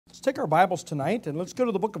Let's take our Bibles tonight and let's go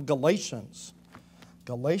to the book of Galatians.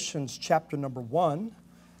 Galatians chapter number 1.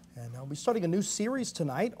 And I'll be starting a new series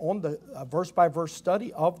tonight on the verse-by-verse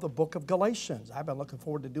study of the book of Galatians. I've been looking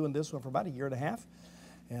forward to doing this one for about a year and a half.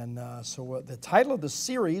 And so the title of the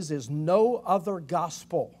series is No Other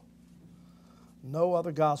Gospel. No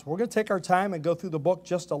Other Gospel. We're going to take our time and go through the book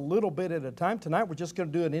just a little bit at a time. Tonight we're just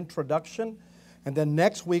going to do an introduction. And then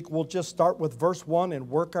next week we'll just start with verse 1 and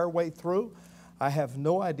work our way through. I have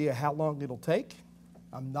no idea how long it'll take.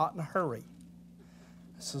 I'm not in a hurry.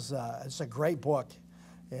 It's a great book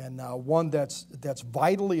and one that's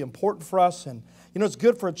vitally important for us. And you know, it's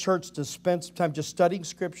good for a church to spend some time just studying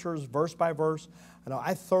scriptures verse by verse.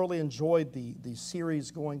 I thoroughly enjoyed the series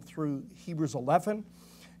going through Hebrews 11,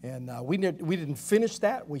 and we didn't finish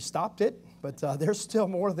that. We stopped it, but there's still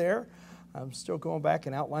more there. I'm still going back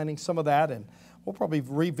and outlining some of that, and we'll probably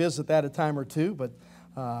revisit that a time or two. But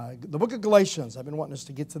the book of Galatians, I've been wanting us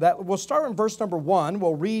to get to that. We'll start in verse number 1.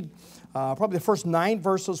 We'll read probably the first 9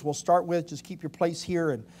 verses we'll start with. Just keep your place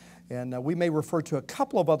here, and we may refer to a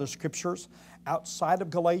couple of other scriptures outside of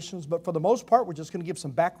Galatians, but for the most part, we're just going to give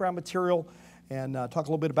some background material and talk a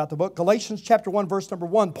little bit about the book. Galatians chapter 1, verse number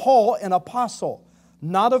 1. Paul, an apostle,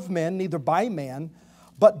 not of men, neither by man,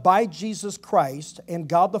 but by Jesus Christ and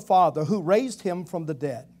God the Father, who raised him from the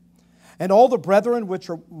dead. And all the brethren which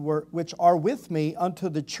are with me unto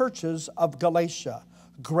the churches of Galatia,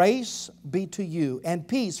 grace be to you, and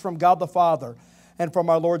peace from God the Father and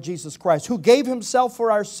from our Lord Jesus Christ, who gave himself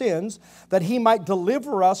for our sins, that he might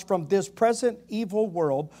deliver us from this present evil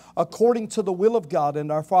world, according to the will of God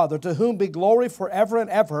and our Father, to whom be glory forever and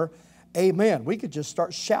ever. Amen. We could just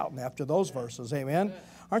start shouting after those verses. Amen.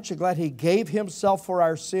 Aren't you glad he gave himself for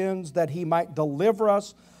our sins, that he might deliver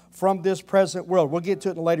us from this present world? We'll get to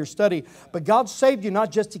it in a later study. But God saved you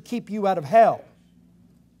not just to keep you out of hell.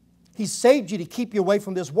 He saved you to keep you away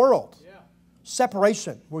from this world.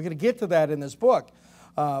 Separation. We're going to get to that in this book.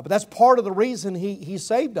 But that's part of the reason he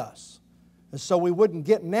saved us. And so we wouldn't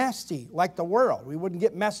get nasty like the world. We wouldn't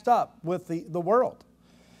get messed up with the world.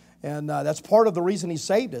 And that's part of the reason he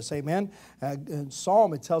saved us. Amen. In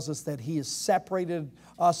Psalm, it tells us that he has separated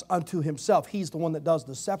us unto himself. He's the one that does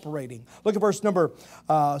the separating. Look at verse number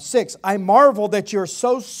 6. I marvel that you're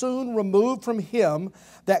so soon removed from him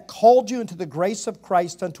that called you into the grace of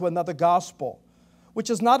Christ unto another gospel,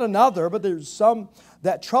 which is not another, but there's some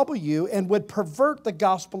that trouble you and would pervert the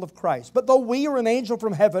gospel of Christ. But though we or an angel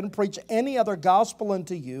from heaven preach any other gospel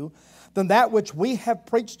unto you than that which we have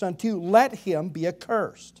preached unto you, let him be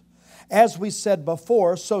accursed. As we said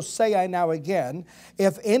before, so say I now again,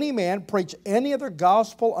 if any man preach any other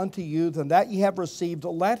gospel unto you than that ye have received,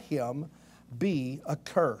 let him be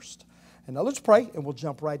accursed. And now let's pray, and we'll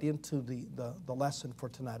jump right into the lesson for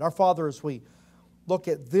tonight. Our Father, as we look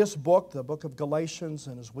at this book, the book of Galatians,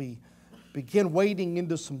 and as we begin wading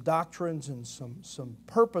into some doctrines and some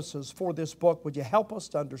purposes for this book, would you help us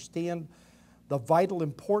to understand the vital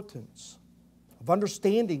importance of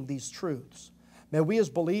understanding these truths? May we as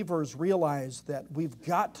believers realize that we've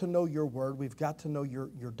got to know your word, we've got to know your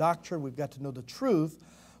doctrine, we've got to know the truth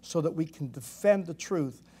so that we can defend the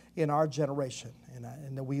truth in our generation.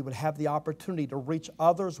 And that we would have the opportunity to reach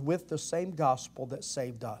others with the same gospel that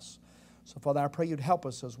saved us. So Father, I pray you'd help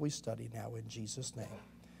us as we study now in Jesus' name.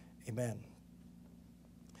 Amen.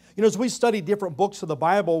 You know, as we study different books of the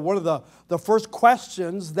Bible, one of the first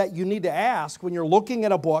questions that you need to ask when you're looking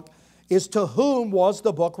at a book is, to whom was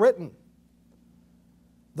the book written?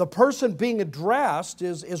 The person being addressed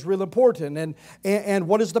is real important. And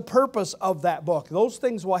what is the purpose of that book? Those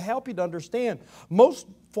things will help you to understand. Most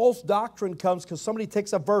false doctrine comes because somebody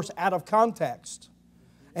takes a verse out of context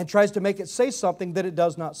and tries to make it say something that it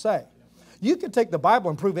does not say. You can take the Bible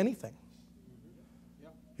and prove anything.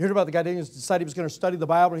 You heard about the guy who decided he was going to study the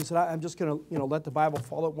Bible, and he said, I'm just going to let the Bible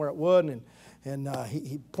fall where it would. And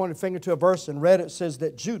he pointed a finger to a verse and read it. Says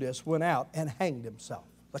that Judas went out and hanged himself.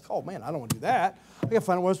 Like, oh man, I don't want to do that. I got to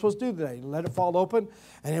find out what I'm supposed to do today. Let it fall open.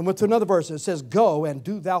 And then went to another verse. And it says, go and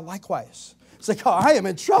do thou likewise. It's like, oh, I am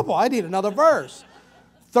in trouble. I need another verse.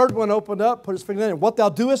 Third one opened up, put his finger in, and what thou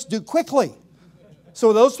doest, do quickly. So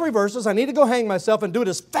with those 3 verses, I need to go hang myself and do it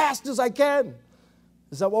as fast as I can.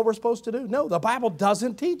 Is that what we're supposed to do? No, the Bible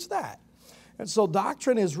doesn't teach that. And so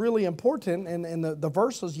doctrine is really important, and the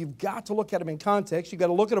verses, you've got to look at them in context. You've got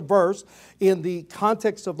to look at a verse in the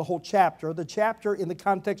context of the whole chapter, the chapter in the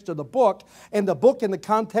context of the book, and the book in the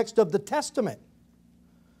context of the Testament.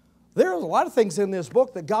 There's a lot of things in this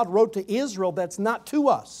book that God wrote to Israel that's not to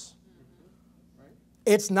us.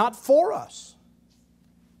 It's not for us.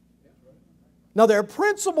 Now, there are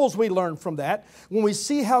principles we learn from that. When we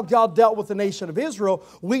see how God dealt with the nation of Israel,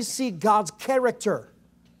 we see God's character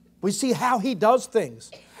We see how He does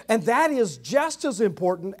things. And that is just as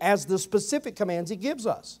important as the specific commands He gives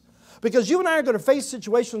us. Because you and I are going to face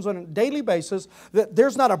situations on a daily basis that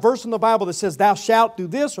there's not a verse in the Bible that says, thou shalt do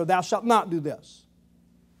this or thou shalt not do this.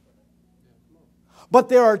 But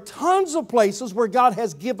there are tons of places where God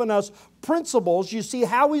has given us principles. You see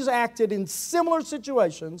how He's acted in similar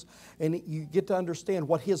situations, and you get to understand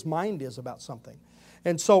what His mind is about something.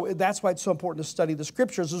 And so that's why it's so important to study the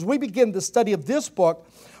Scriptures. As we begin the study of this book,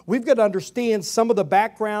 we've got to understand some of the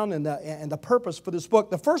background and the purpose for this book.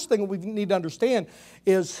 The first thing we need to understand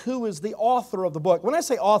is who is the author of the book. When I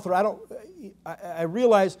say author, I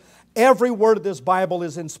realize every word of this Bible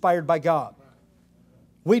is inspired by God.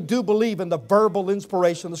 We do believe in the verbal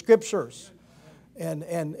inspiration of the Scriptures.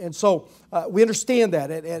 And so we understand that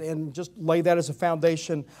and just lay that as a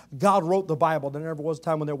foundation. God wrote the Bible. There never was a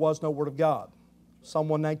time when there was no Word of God. Psalm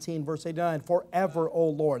 119, verse 89, forever, O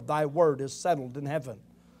Lord, thy word is settled in heaven.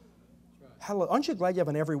 Hallelujah. Aren't you glad you have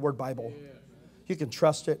an every word Bible? You can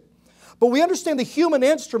trust it. But we understand the human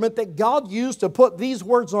instrument that God used to put these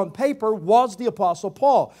words on paper was the Apostle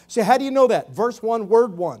Paul. So how do you know that? Verse 1,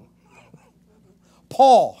 word 1.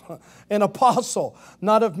 Paul, an apostle,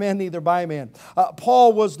 not of man, neither by man.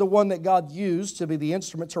 Paul was the one that God used to be the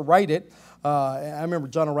instrument to write it. I remember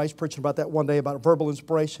John Rice preaching about that one day about verbal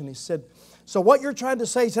inspiration. He said, so what you're trying to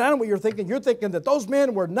say, he said, I don't know what you're thinking. You're thinking that those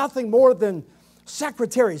men were nothing more than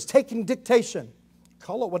secretaries taking dictation.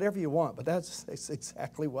 Call it whatever you want, but that's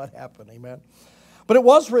exactly what happened, amen. But it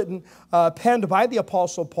was written, penned by the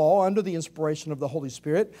Apostle Paul under the inspiration of the Holy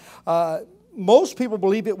Spirit. Most people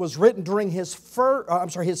believe it was written during his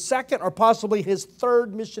second or possibly his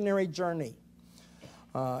third missionary journey.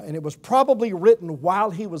 And it was probably written while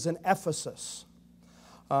he was in Ephesus.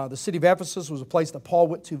 The city of Ephesus was a place that Paul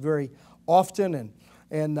went to very often,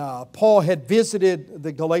 and Paul had visited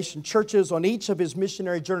the Galatian churches on each of his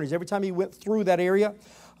missionary journeys. Every time he went through that area,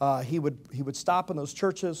 he would stop in those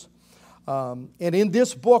churches. And in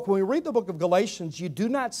this book, when we read the book of Galatians, you do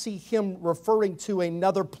not see him referring to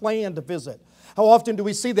another plan to visit. How often do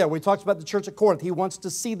we see that? We talked about the church at Corinth. He wants to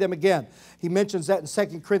see them again. He mentions that in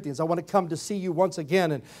 2 Corinthians. I want to come to see you once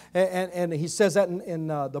again. And he says that in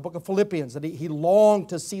the book of Philippians, that he longed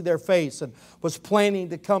to see their face and was planning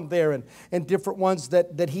to come there, and different ones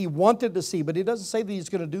that he wanted to see. But he doesn't say that he's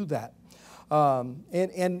going to do that.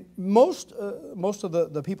 And most of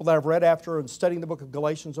the people that I've read after and studying the book of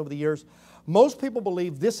Galatians over the years, most people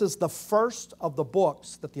believe this is the first of the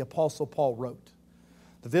books that the Apostle Paul wrote.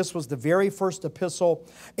 That this was the very first epistle,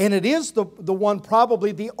 and it is the one,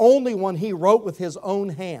 probably the only one he wrote with his own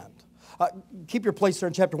hand. Keep your place there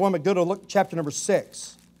in chapter 1, but go to look chapter number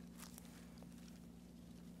 6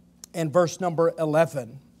 and verse number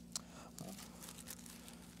 11.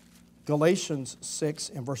 Galatians 6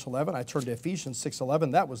 and verse 11. I turned to Ephesians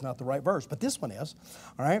 6:11. That was not the right verse, but this one is.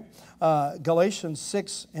 All right. Galatians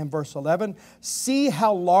 6 and verse 11. See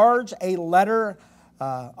how large a letter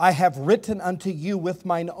I have written unto you with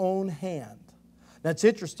mine own hand. Now it's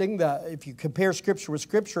interesting that if you compare Scripture with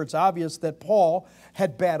Scripture, it's obvious that Paul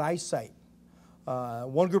had bad eyesight.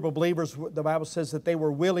 One group of believers, the Bible says that they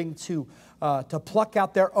were willing to pluck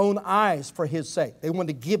out their own eyes for his sake. They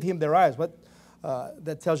wanted to give him their eyes. But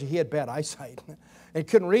that tells you he had bad eyesight and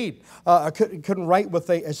couldn't read. Couldn't write with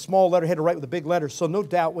a small letter, had to write with a big letter. So no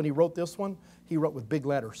doubt when he wrote this one, he wrote with big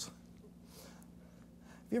letters.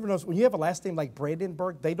 You ever notice when you have a last name like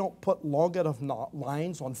Brandenburg, they don't put long enough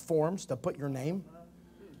lines on forms to put your name?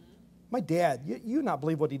 My dad, you not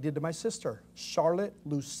believe what he did to my sister, Charlotte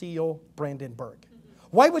Lucille Brandenburg.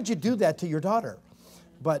 Why would you do that to your daughter?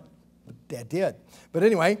 But Dad did. But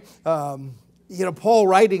anyway, Paul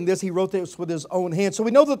writing this, he wrote this with his own hand. So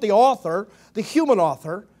we know that the author, the human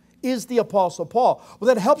author, is the Apostle Paul.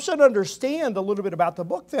 Well, that helps you to understand a little bit about the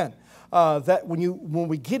book then. That when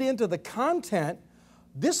we get into the content,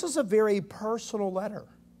 this is a very personal letter.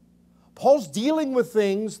 Paul's dealing with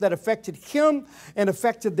things that affected him and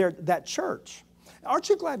affected that church. Aren't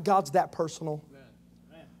you glad God's that personal?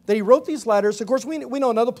 That he wrote these letters. Of course, we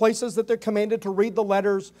know in other places that they're commanded to read the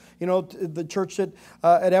letters. The church at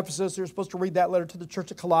Ephesus, they're supposed to read that letter to the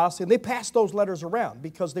church at Colossae. And they passed those letters around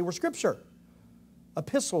because they were Scripture.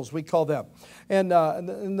 Epistles, we call them. And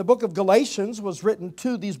the book of Galatians was written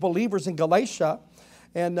to these believers in Galatia.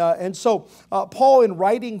 And so Paul, in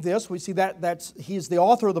writing this, we see that he's the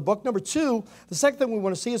author of the book. Number two, the second thing we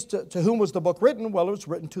want to see is to whom was the book written? Well, it was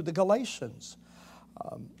written to the Galatians.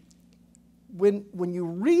 When you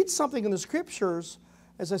read something in the Scriptures,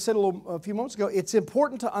 as I said a few moments ago, it's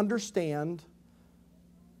important to understand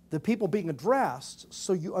the people being addressed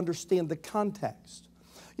so you understand the context.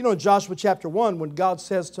 In Joshua chapter 1, when God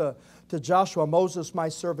says to to Joshua, Moses, my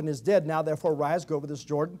servant, is dead. Now therefore rise, go over this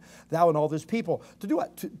Jordan, thou and all this people. To do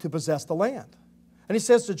what? To possess the land. And he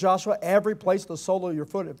says to Joshua, every place the sole of your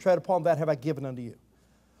foot have tread upon, that have I given unto you.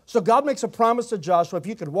 So God makes a promise to Joshua, if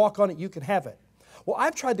you could walk on it, you could have it. Well,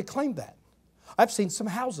 I've tried to claim that. I've seen some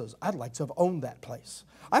houses. I'd like to have owned that place.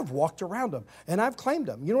 I've walked around them, and I've claimed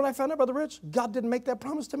them. You know what I found out, Brother Rich? God didn't make that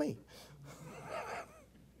promise to me.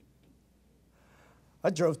 I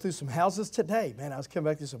drove through some houses today. Man, I was coming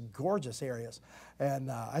back through some gorgeous areas. And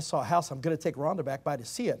I saw a house. I'm going to take Rhonda back by to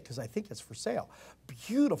see it because I think it's for sale.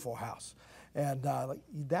 Beautiful house. And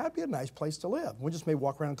that would be a nice place to live. We just may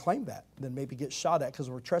walk around and claim that, then maybe get shot at because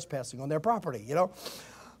we're trespassing on their property, you know.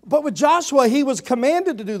 But with Joshua, he was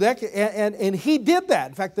commanded to do that, and he did that.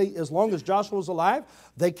 In fact, as long as Joshua was alive,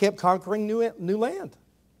 they kept conquering new land.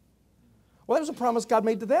 Well, that was a promise God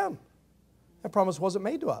made to them. That promise wasn't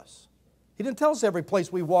made to us. He didn't tell us every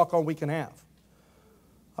place we walk on we can have.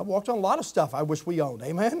 I've walked on a lot of stuff I wish we owned,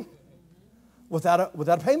 amen? Without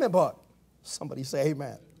a payment book. Somebody say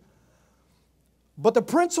amen. But the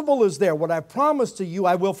principle is there. What I promised to you,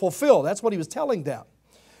 I will fulfill. That's what he was telling them.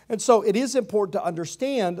 And so it is important to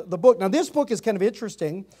understand the book. Now, this book is kind of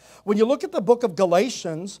interesting. When you look at the book of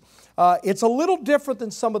Galatians, it's a little different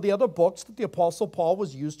than some of the other books that the Apostle Paul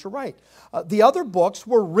was used to write. The other books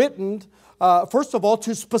were written, first of all,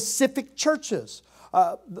 to specific churches.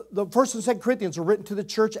 The 1st and 2nd Corinthians were written to the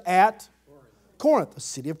church at Corinth, the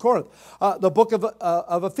city of Corinth. The book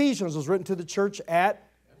of Ephesians was written to the church at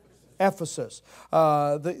Ephesus.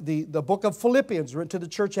 The book of Philippians was written to the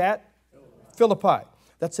church at Philippi.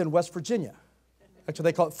 That's in West Virginia. Actually,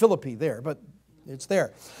 they call it Philippi there, but it's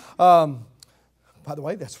there. By the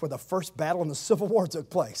way, that's where the first battle in the Civil War took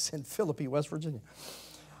place, in Philippi, West Virginia.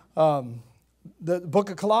 The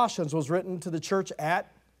book of Colossians was written to the church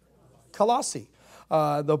at Colossae.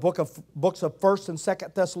 The books of 1st and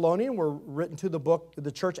 2nd Thessalonians were written to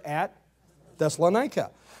the church at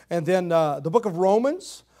Thessalonica. And then the book of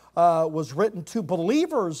Romans was written to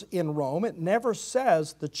believers in Rome. It never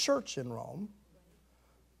says the church in Rome.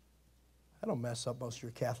 That'll mess up most of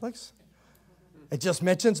your Catholics. It just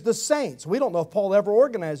mentions the saints. We don't know if Paul ever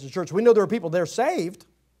organized a church. We know there were people there saved.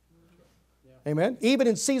 Amen. Even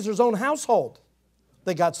in Caesar's own household,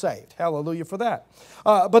 they got saved. Hallelujah for that.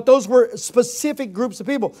 But those were specific groups of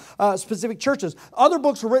people, specific churches. Other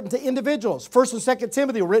books were written to individuals. 1st and 2nd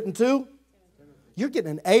Timothy were written to... You're getting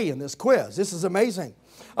an A in this quiz. This is amazing.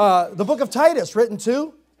 The book of Titus, written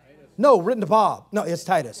to... No, written to Bob. No, it's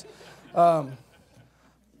Titus.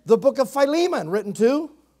 The book of Philemon, written to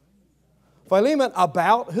Philemon,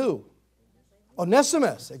 about who?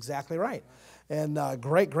 Onesimus, exactly right. And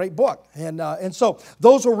great book. And so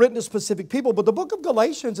those were written to specific people. But the book of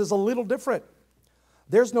Galatians is a little different.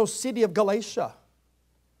 There's no city of Galatia.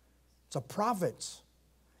 It's a province.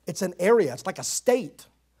 It's an area. It's like a state.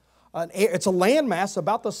 It's a landmass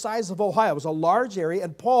about the size of Ohio. It was a large area,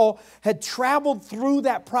 and Paul had traveled through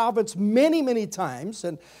that province many, many times.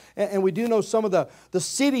 And we do know some of the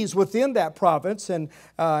cities within that province. And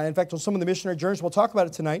in fact, on some of the missionary journeys, we'll talk about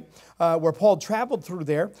it tonight, where Paul traveled through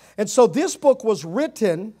there. And so this book was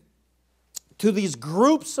written to these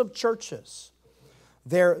groups of churches,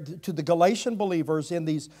 to the Galatian believers in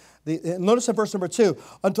these. Notice in verse number 2,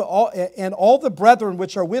 unto all the brethren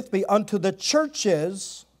which are with me, unto the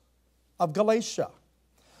churches of Galatia.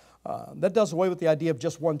 That does away with the idea of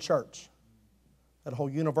just one church. That whole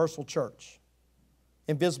universal church.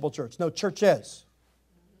 Invisible church. No, churches.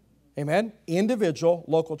 Amen? Individual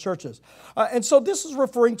local churches. And so this is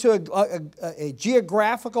referring to a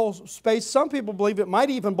geographical space. Some people believe it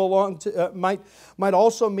might even belong to, might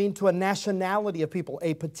also mean to a nationality of people,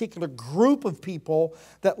 a particular group of people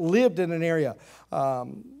that lived in an area.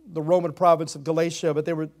 The Roman province of Galatia, but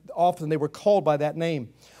they were called by that name.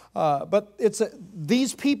 But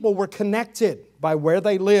these people were connected by where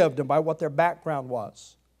they lived and by what their background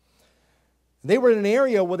was. They were in an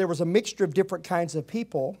area where there was a mixture of different kinds of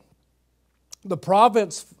people. The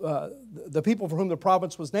province, the people for whom the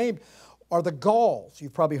province was named are the Gauls.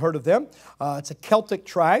 You've probably heard of them. It's a Celtic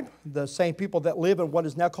tribe, the same people that live in what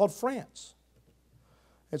is now called France.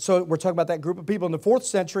 And so we're talking about that group of people in the 4th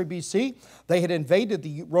century BC. They had invaded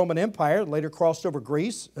the Roman Empire, later crossed over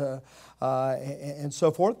Greece and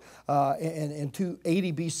so forth in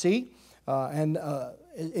 280 BC. And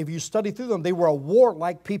if you study through them, they were a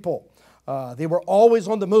warlike people. They were always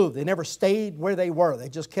on the move. They never stayed where they were. They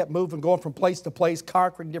just kept moving, going from place to place,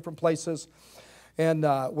 conquering different places. And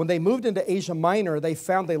when they moved into Asia Minor, they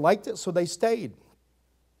found they liked it, so they stayed.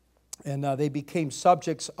 And they became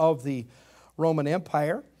subjects of the Roman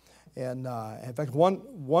Empire. And in fact,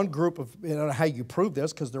 one group of, I don't know how you prove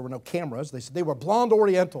this because there were no cameras, they said they were blonde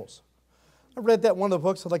Orientals. I read that in one of the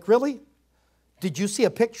books. I'm like, really? Did you see a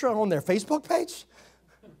picture on their Facebook page?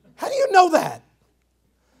 How do you know that?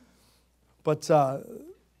 But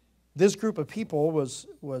this group of people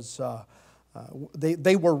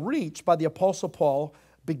they were reached by the Apostle Paul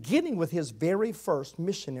beginning with his very first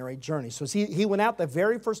missionary journey. So he went out the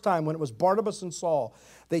very first time when it was Barnabas and Saul.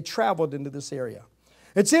 They traveled into this area.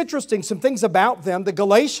 It's interesting, some things about them. The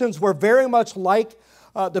Galatians were very much like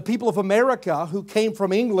the people of America who came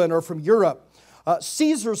from England or from Europe.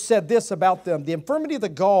 Caesar said this about them: the infirmity of the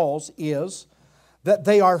Gauls is that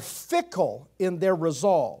they are fickle in their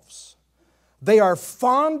resolves. They are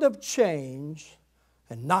fond of change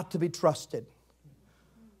and not to be trusted.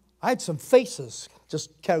 I had some faces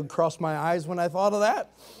just kind of cross my eyes when I thought of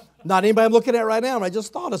that. Not anybody I'm looking at right now, I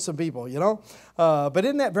just thought of some people, you know. But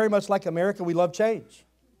isn't that very much like America? We love change.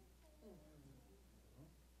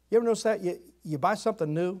 You ever notice that? You buy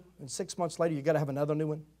something new, and 6 months later, you got to have another new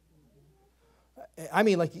one. I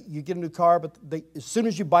mean, like you get a new car, but as soon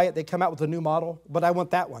as you buy it, they come out with a new model. But I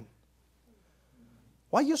want that one.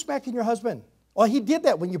 Why are you smacking your husband? Well, he did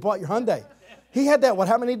that when you bought your Hyundai. He had that,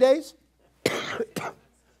 how many days?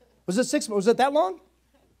 Was it 6 months? Was it that long?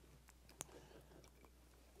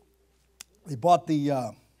 He bought would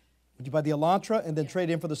you buy the Elantra and then trade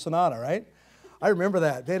in for the Sonata, right? I remember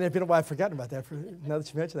that. Man, if you know why I've forgotten about that, now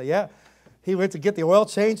that you mentioned that, yeah. He went to get the oil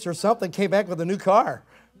changed or something, came back with a new car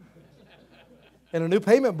and a new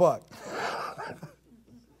payment book.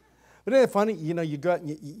 But isn't it funny? You know, you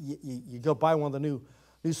go buy one of the new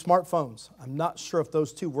smartphones. I'm not sure if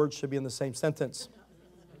those two words should be in the same sentence.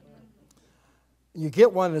 You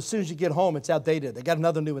get one, and as soon as you get home, it's outdated. They got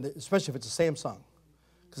another new one, especially if it's a Samsung,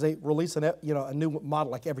 because they release a new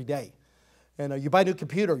model like every day. And you buy a new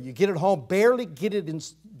computer, you get it home, barely get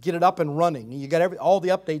it up and running. You got all the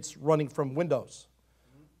updates running from Windows.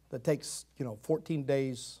 That takes 14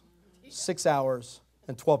 days, 6 hours,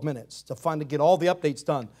 and 12 minutes to finally get all the updates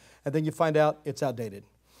done. And then you find out it's outdated.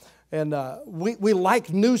 And we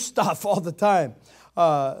like new stuff all the time.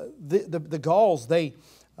 The Gauls, they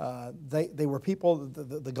were people,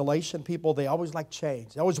 the Galatian people, they always liked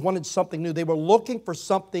change. They always wanted something new. They were looking for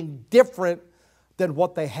something different than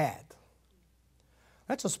what they had.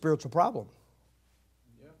 That's a spiritual problem.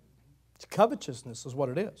 It's covetousness is what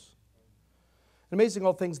it is. Amazing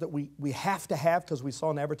all things that we have to have because we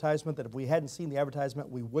saw an advertisement that if we hadn't seen the advertisement,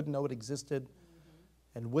 we wouldn't know it existed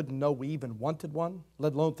and wouldn't know we even wanted one,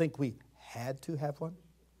 let alone think we had to have one.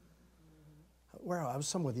 I was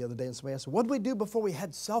somewhere the other day and somebody asked, what did we do before we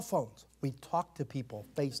had cell phones? We talked to people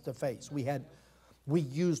face to face. We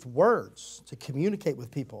used words to communicate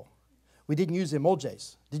with people. We didn't use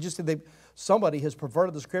emojis. Did you see somebody has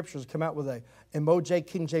perverted the scriptures, come out with a emoji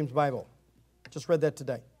King James Bible? Just read that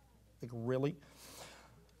today. Like, really?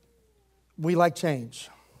 We like change.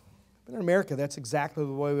 But in America, that's exactly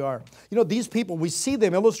the way we are. You know, these people, we see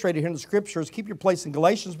them illustrated here in the scriptures. Keep your place in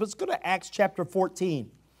Galatians, but let's go to Acts chapter 14.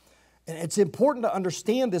 And it's important to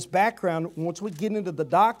understand this background. Once we get into the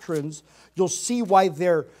doctrines, you'll see why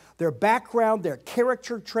their background, their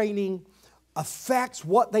character training affects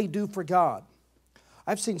what they do for God.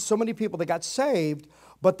 I've seen so many people that got saved,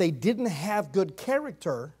 but they didn't have good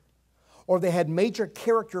character, or they had major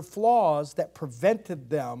character flaws that prevented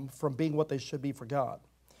them from being what they should be for God.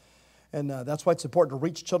 And that's why it's important to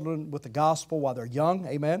reach children with the gospel while they're young.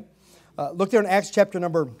 Amen. Look there in Acts chapter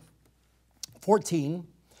number 14.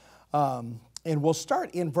 And we'll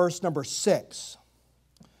start in verse number 6.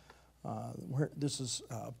 This is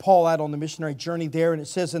Paul out on the missionary journey there, and it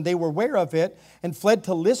says, and they were aware of it and fled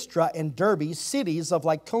to Lystra and Derbe, cities of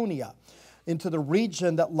Lycaonia, into the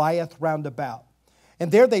region that lieth round about.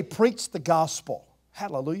 And there they preached the gospel.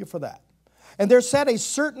 Hallelujah for that. And there sat a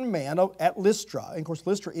certain man at Lystra, and of course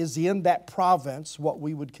Lystra is in that province, what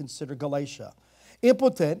we would consider Galatia,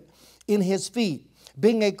 impotent in his feet,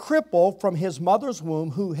 being a cripple from his mother's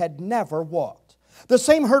womb, who had never walked. The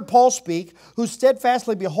same heard Paul speak, who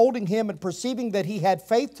steadfastly beholding him and perceiving that he had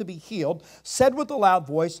faith to be healed, said with a loud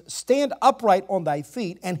voice, stand upright on thy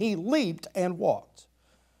feet. And he leaped and walked.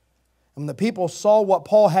 And when the people saw what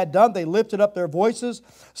Paul had done, they lifted up their voices,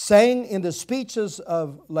 saying in the speeches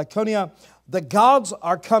of Lycaonia, the gods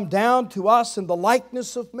are come down to us in the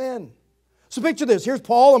likeness of men. So picture this. Here's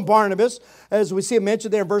Paul and Barnabas, as we see it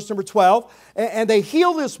mentioned there in verse number 12. And they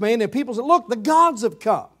heal this man, and people say, look, the gods have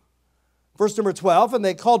come. Verse number 12, and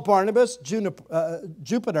they called Barnabas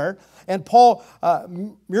Jupiter, and Paul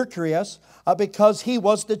Mercurius, because he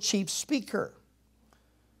was the chief speaker.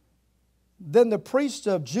 Then the priest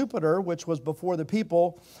of Jupiter, which was before the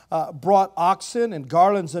people, brought oxen and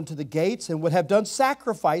garlands unto the gates, and would have done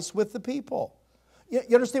sacrifice with the people. You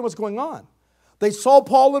understand what's going on? They saw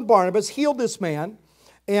Paul and Barnabas heal this man,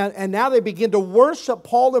 and now they begin to worship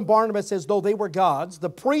Paul and Barnabas as though they were gods. The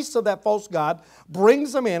priest of that false god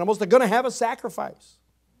brings them animals. They're going to have a sacrifice.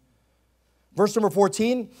 Verse number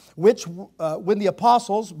 14, which when the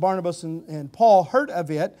apostles, Barnabas and Paul, heard of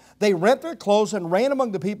it, they rent their clothes and ran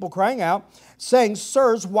among the people, crying out, saying,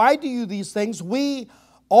 Sirs, why do you these things? We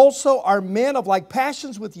also are men of like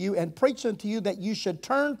passions with you, and preach unto you that you should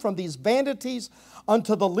turn from these vanities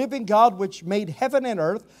unto the living God, which made heaven and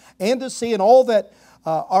earth, and the sea, and all that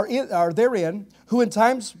are therein, who in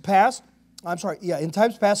times past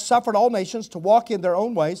suffered all nations to walk in their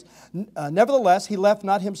own ways. Nevertheless, he left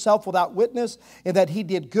not himself without witness, in that he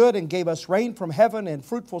did good and gave us rain from heaven and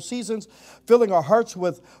fruitful seasons, filling our hearts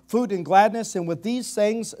with food and gladness. And with these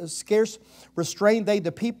things scarce restrained they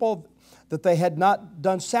the people, that they had not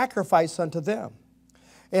done sacrifice unto them.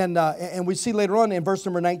 And we see later on in verse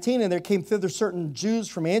number 19, and there came thither certain Jews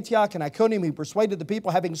from Antioch and Iconium, who persuaded the people,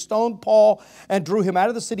 having stoned Paul, and drew him out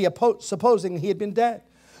of the city, supposing he had been dead.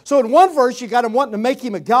 So in one verse, you got him wanting to make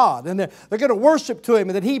him a god, and they're going to worship to him,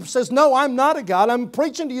 and then he says, no, I'm not a god. I'm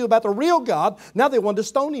preaching to you about the real God. Now they wanted to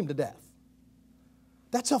stone him to death.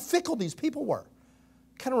 That's how fickle these people were.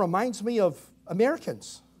 Kind of reminds me of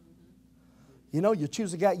Americans. You know, you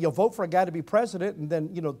choose a guy, you'll vote for a guy to be president, and then,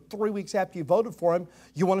 3 weeks after you voted for him,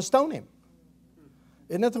 you want to stone him.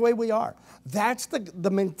 Isn't that the way we are? That's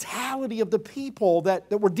the mentality of the people that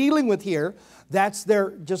we're dealing with here. That's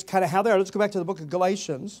just kind of how they are. Let's go back to the book of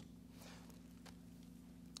Galatians.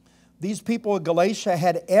 These people in Galatia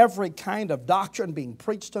had every kind of doctrine being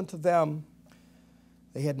preached unto them.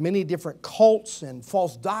 They had many different cults and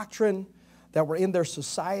false doctrine that were in their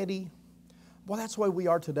society. Well, that's the way we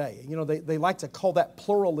are today. They like to call that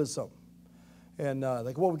pluralism. And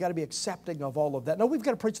we've got to be accepting of all of that. No, we've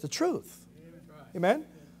got to preach the truth. Amen?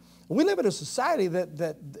 We live in a society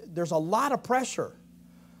that there's a lot of pressure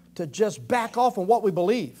to just back off on what we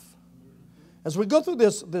believe. As we go through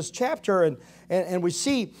this chapter and we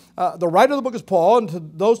see the writer of the book is Paul, and to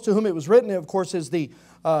those to whom it was written, of course, is the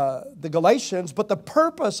Galatians. But the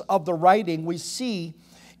purpose of the writing we see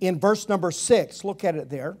in verse number 6. Look at it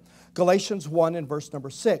there. Galatians 1 and verse number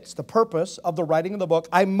 6. The purpose of the writing of the book.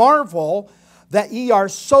 I marvel that ye are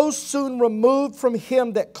so soon removed from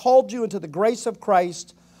him that called you into the grace of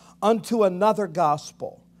Christ unto another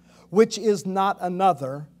gospel, which is not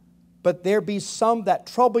another, but there be some that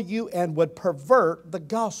trouble you and would pervert the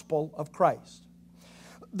gospel of Christ.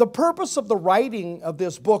 The purpose of the writing of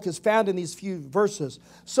this book is found in these few verses.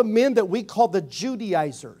 Some men that we call the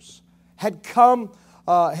Judaizers had come,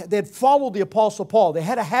 they had followed the Apostle Paul. They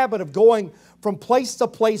had a habit of going from place to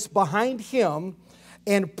place behind him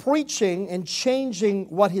and preaching and changing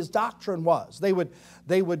what his doctrine was. They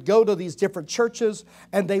would go to these different churches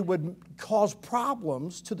and they would cause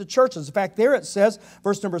problems to the churches. In fact, there it says,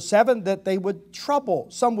 verse number 7, that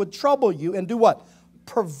some would trouble you and do what?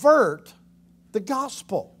 Pervert the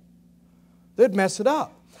gospel. They'd mess it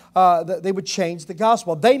up. They would change the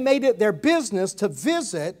gospel. They made it their business to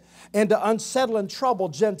visit and to unsettle and trouble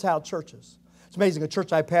Gentile churches. It's amazing. A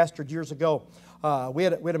church I pastored years ago, we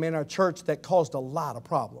had a man in our church that caused a lot of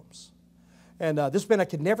problems. And this man, I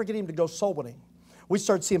could never get him to go soul winning. We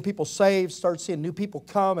started seeing people saved, started seeing new people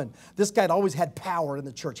come, and this guy had always had power in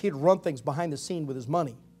the church. He'd run things behind the scene with his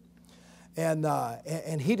money.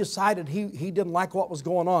 And he decided he didn't like what was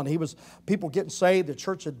going on. People getting saved, the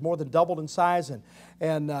church had more than doubled in size,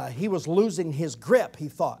 and he was losing his grip, he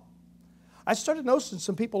thought. I started noticing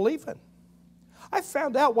some people leaving. I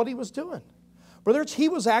found out what he was doing. Brothers, he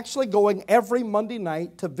was actually going every Monday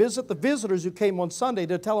night to visit the visitors who came on Sunday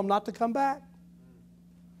to tell them not to come back.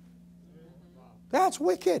 That's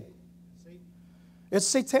wicked. It's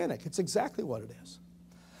satanic. It's exactly what it is.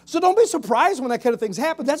 So don't be surprised when that kind of things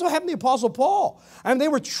happen. That's what happened to the Apostle Paul. I mean, they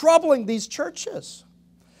were troubling these churches.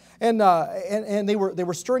 And they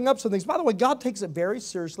were stirring up some things. By the way, God takes it very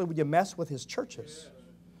seriously when you mess with his churches.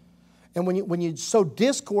 And when you sow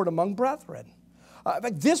discord among brethren.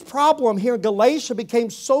 This problem here in Galatia became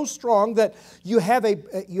so strong that you have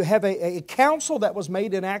a council that was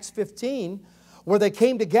made in Acts 15 where they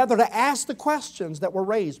came together to ask the questions that were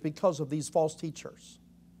raised because of these false teachers.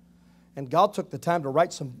 And God took the time to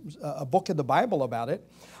write a book in the Bible about it.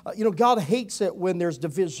 God hates it when there's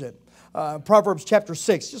division. Proverbs chapter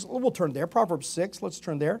 6, we'll turn there. Proverbs 6, let's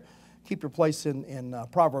turn there. Keep your place in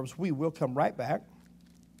Proverbs. We will come right back.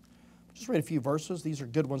 Just read a few verses. These are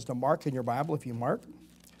good ones to mark in your Bible if you mark,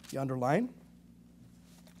 if you underline.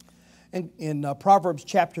 In Proverbs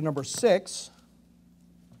chapter number 6,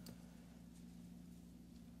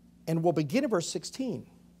 and we'll begin at verse 16.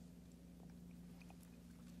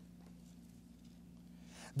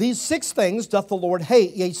 These 6 things doth the Lord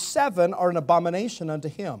hate, yea, 7 are an abomination unto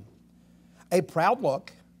him. A proud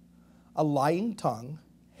look, a lying tongue,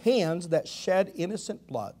 hands that shed innocent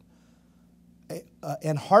blood,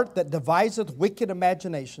 and heart that deviseth wicked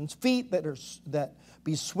imaginations, feet that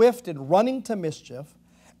be swift in running to mischief,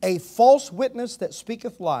 a false witness that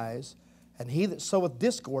speaketh lies, and he that soweth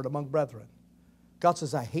discord among brethren. God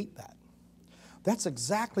says, I hate that. That's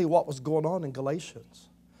exactly what was going on in Galatians.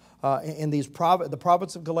 In the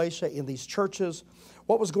province of Galatia, in these churches,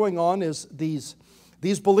 what was going on is these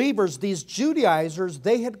believers, these Judaizers,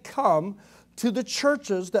 they had come to the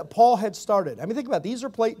churches that Paul had started. I mean, think about it. These are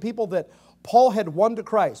people that Paul had won to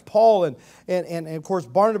Christ. Paul and of course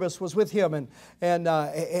Barnabas was with him, and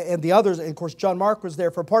the others, and of course John Mark was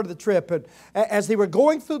there for part of the trip. And as they were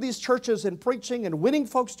going through these churches and preaching and winning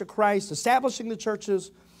folks to Christ, establishing the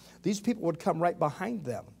churches, these people would come right behind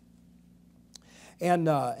them. And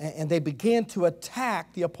they began to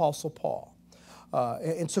attack the Apostle Paul.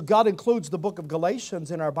 And so God includes the book of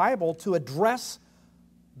Galatians in our Bible to address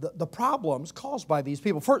the problems caused by these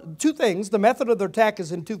people. For 2 things, the method of their attack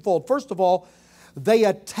is in twofold. First of all, they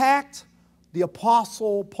attacked the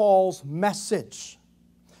Apostle Paul's message.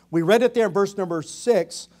 We read it there in verse number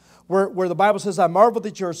 6, where the Bible says, I marvel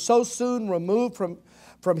that you are so soon removed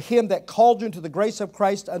from him that called you into the grace of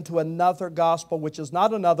Christ unto another gospel, which is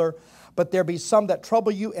not another, but there be some that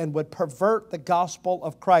trouble you and would pervert the gospel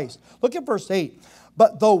of Christ. Look at verse 8.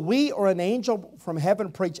 But though we or an angel from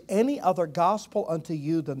heaven preach any other gospel unto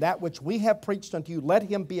you than that which we have preached unto you, let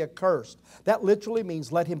him be accursed. That literally means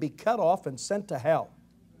let him be cut off and sent to hell.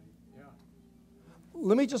 Yeah.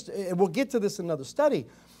 Let me just, and we'll get to this in another study.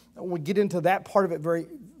 We'll get into that part of it very,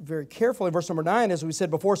 very carefully. Verse number 9, as we said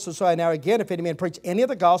before, so I now again, if any man preach any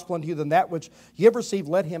other gospel unto you than that which ye have received,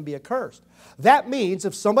 let him be accursed. That means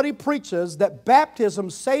if somebody preaches that baptism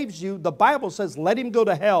saves you, the Bible says let him go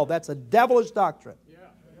to hell. That's a devilish doctrine. Yeah.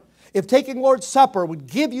 If taking Lord's Supper would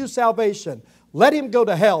give you salvation, let him go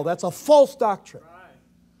to hell. That's a false doctrine.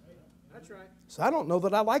 Right. That's right. So I don't know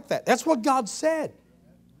that I like that. That's what God said.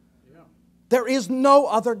 Yeah. There is no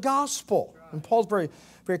other gospel. Right. And Paul's very,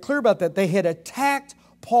 very clear about that. They had attacked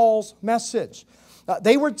Paul's message.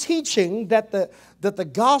 They were teaching that the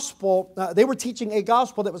gospel, they were teaching a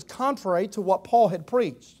gospel that was contrary to what Paul had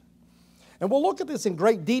preached. And we'll look at this in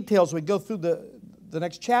great detail as we go through the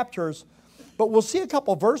next chapters. But we'll see a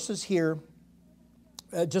couple verses here.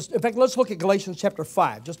 In fact, let's look at Galatians chapter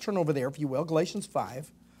 5. Just turn over there, if you will. Galatians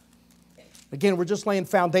 5. Again, we're just laying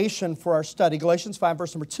foundation for our study. Galatians 5,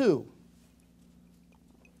 verse number 2.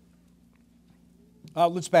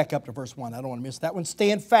 Let's back up to verse 1. I don't want to miss that one.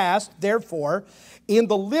 Stand fast, therefore, in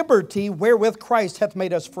the liberty wherewith Christ hath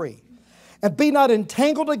made us free. And be not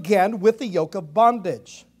entangled again with the yoke of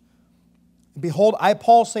bondage. Behold, I,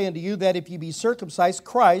 Paul, say unto you that if ye be circumcised,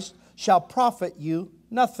 Christ shall profit you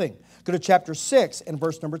nothing. Go to chapter 6 and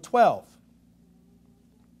verse number 12.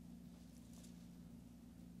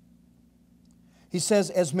 He says,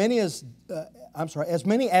 as many as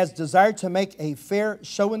desire to make a fair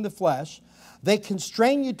show in the flesh, they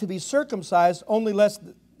constrain you to be circumcised only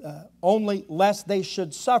lest they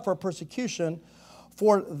should suffer persecution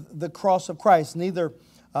for the cross of Christ.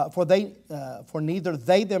 For neither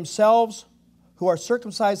they themselves who are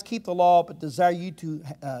circumcised keep the law, but desire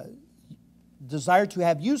to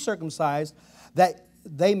have you circumcised, that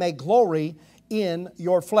they may glory in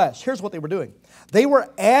your flesh. Here's what they were doing. They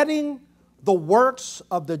were adding the works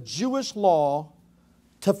of the Jewish law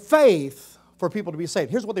to faith for people to be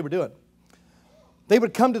saved. Here's what they were doing. They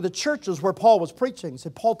would come to the churches where Paul was preaching and say,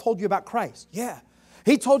 Paul told you about Christ. Yeah.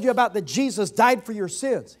 He told you about that Jesus died for your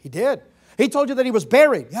sins. He did. He told you that he was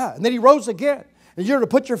buried. Yeah. And then he rose again. And you're to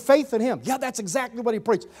put your faith in him. Yeah, that's exactly what he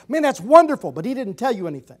preached. Man, that's wonderful, but he didn't tell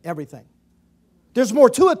you everything. There's more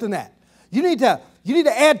to it than that. You need to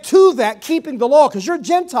add to that keeping the law, because you're a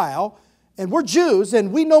Gentile and we're Jews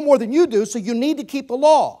and we know more than you do, so you need to keep the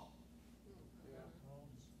law.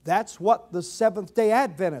 That's what the Seventh-day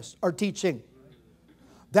Adventists are teaching.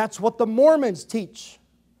 That's what the Mormons teach.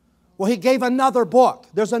 Well, he gave another book.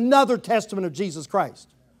 There's another testament of Jesus Christ.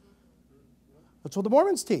 That's what the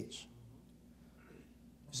Mormons teach.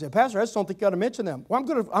 You say, Pastor, I just don't think you ought to mention them. Well, I'm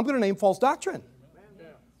going to name false doctrine.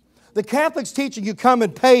 The Catholics teaching you come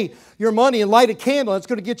and pay your money and light a candle, it's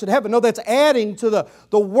going to get you to heaven. No, that's adding to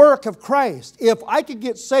the work of Christ. If I could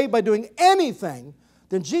get saved by doing anything,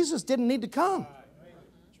 then Jesus didn't need to come.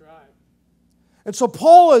 And so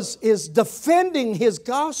Paul is defending his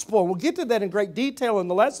gospel. We'll get to that in great detail in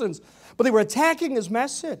the lessons. But they were attacking his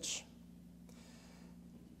message.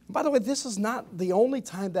 By the way, this is not the only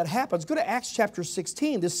time that happens. Go to Acts chapter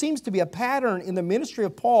 16. This seems to be a pattern in the ministry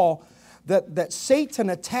of Paul that Satan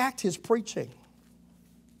attacked his preaching.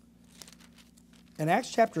 In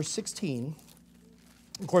Acts chapter 16,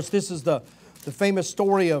 of course, this is the famous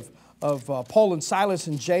story of Paul and Silas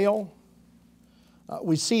in jail.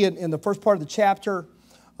 We see it in the first part of the chapter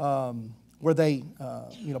where they,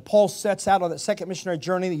 Paul sets out on that second missionary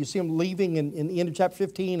journey. You see him leaving in the end of chapter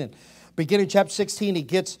 15, and beginning of chapter 16, he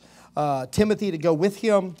gets Timothy to go with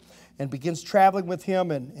him and begins traveling with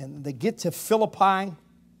him, and they get to Philippi.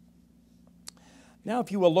 Now,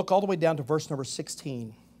 if you will, look all the way down to verse number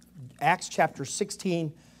 16. Acts chapter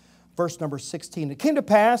 16, verse number 16. It came to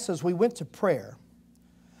pass as we went to prayer,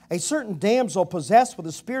 a certain damsel possessed with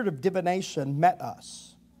a spirit of divination met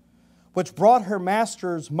us, which brought her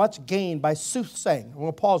masters much gain by soothsaying. I'm going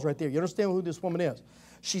to pause right there. You understand who this woman is?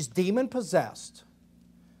 She's demon-possessed,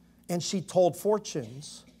 and she told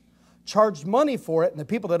fortunes, charged money for it, and the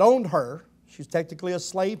people that owned her, she's technically a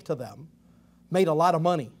slave to them, made a lot of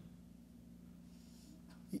money.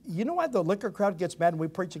 You know why the liquor crowd gets mad when we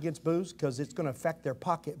preach against booze? Because it's going to affect their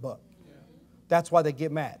pocketbook. That's why they get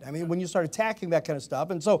mad. I mean, when you start attacking that kind of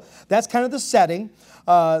stuff. And so that's kind of the setting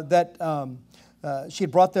that she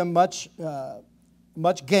had brought them much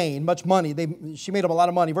gain, much money. She made them a lot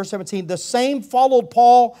of money. Verse 17, the same followed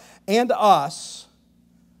Paul and us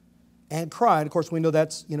and cried. Of course, we know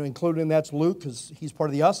that's, including that's Luke because he's part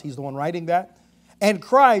of the us. He's the one writing that. And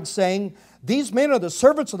cried, saying, these men are the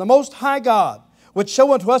servants of the Most High God, which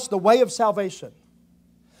show unto us the way of salvation.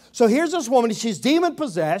 So here's this woman, she's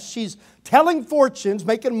demon-possessed, she's telling fortunes,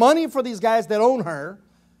 making money for these guys that own her.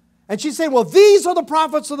 And she's saying, well, these are the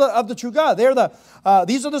prophets of the true God.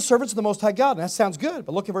 These are the servants of the Most High God. And that sounds good,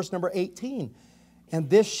 but look at verse number 18. And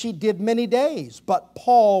this she did many days, but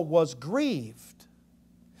Paul was grieved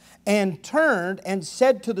and turned and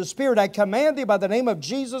said to the Spirit, I command thee by the name of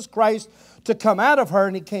Jesus Christ to come out of her,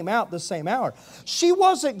 and he came out the same hour. She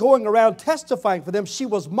wasn't going around testifying for them. She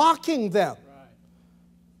was mocking them. Right.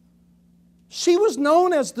 She was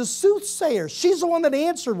known as the soothsayer. She's the one that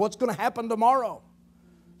answered what's going to happen tomorrow.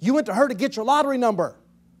 You went to her to get your lottery number.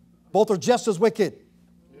 Both are just as wicked.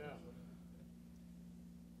 Yeah.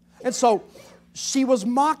 And so she was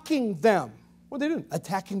mocking them. What are they doing?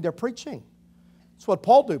 Attacking their preaching. That's what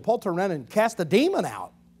Paul did. Paul turned around and cast the demon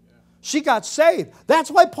out. She got saved. That's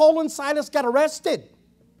why Paul and Silas got arrested.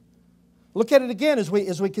 Look at it again as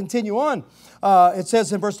we continue on. It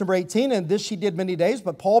says in verse number 18, and this she did many days,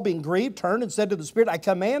 but Paul being grieved turned and said to the Spirit, I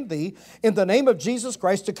command thee in the name of Jesus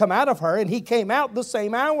Christ to come out of her. And he came out the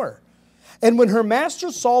same hour. And when her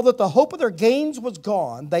masters saw that the hope of their gains was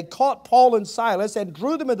gone, they caught Paul and Silas and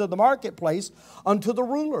drew them into the marketplace unto the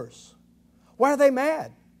rulers. Why are they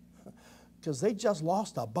mad? Because they just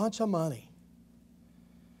lost a bunch of money.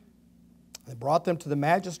 They brought them to the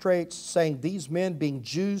magistrates, saying, these men, being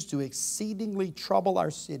Jews, do exceedingly trouble our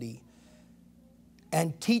city,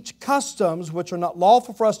 and teach customs which are not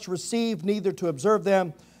lawful for us to receive, neither to observe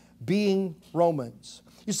them, being Romans.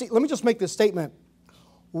 You see, let me just make this statement.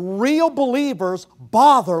 Real believers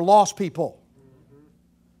bother lost people.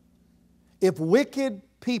 If wicked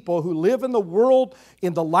people who live in the world,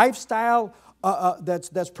 in the lifestyle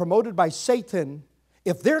that's promoted by Satan,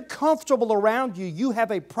 if they're comfortable around you, you have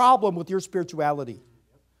a problem with your spirituality.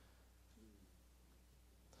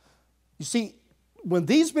 You see, when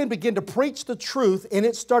these men began to preach the truth and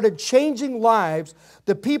it started changing lives,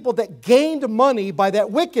 the people that gained money by that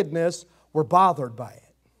wickedness were bothered by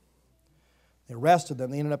it. They arrested them.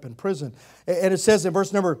 They ended up in prison. And it says in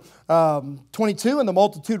verse number 22, and the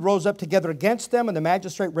multitude rose up together against them, and the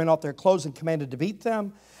magistrate rent off their clothes and commanded to beat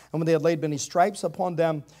them. And when they had laid many stripes upon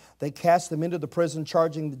them, they cast them into the prison,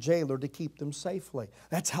 charging the jailer to keep them safely.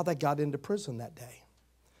 That's how they got into prison that day.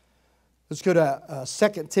 Let's go to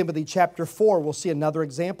 2 Timothy chapter 4. We'll see another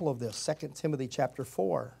example of this. 2 Timothy chapter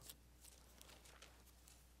 4.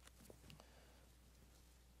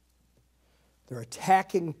 They're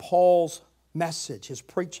attacking Paul's message, his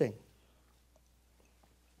preaching.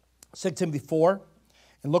 2 Timothy 4,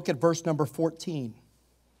 and look at verse number 14.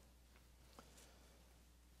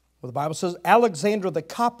 Well, the Bible says, Alexander the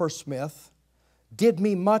coppersmith did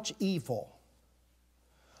me much evil.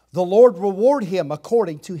 The Lord reward him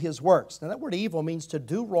according to his works. Now that word evil means to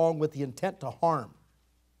do wrong with the intent to harm.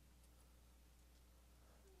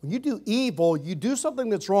 When you do evil, you do something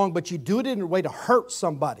that's wrong, but you do it in a way to hurt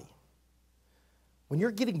somebody. When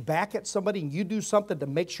you're getting back at somebody and you do something to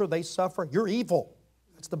make sure they suffer, you're evil.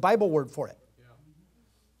 That's the Bible word for it.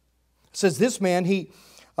 It says this man, he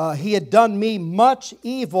had done me much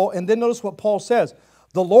evil. And then notice what Paul says.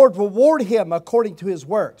 The Lord reward him according to his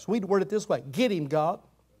works. We'd word it this way. Get him, God.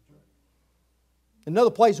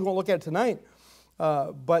 Another place, we won't look at it tonight.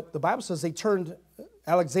 But the Bible says they turned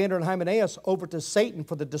Alexander and Hymenaeus over to Satan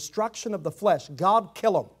for the destruction of the flesh. God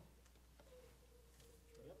kill them.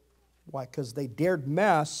 Why? Because they dared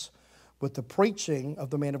mess with the preaching of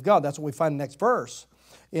the man of God. That's what we find in the next verse.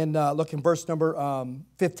 Look in verse number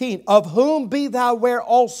 15. Of whom be thou aware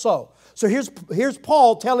also. So here's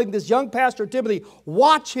Paul telling this young pastor Timothy,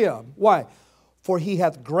 watch him. Why? For he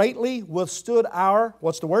hath greatly withstood our,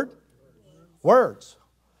 what's the word? Words.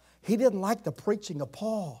 He didn't like the preaching of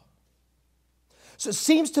Paul. So it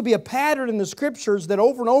seems to be a pattern in the Scriptures that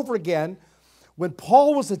over and over again, when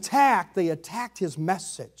Paul was attacked, they attacked his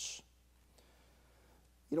message.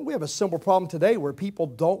 You know, we have a simple problem today where people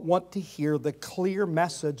don't want to hear the clear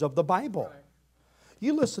message of the Bible.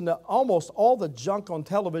 You listen to almost all the junk on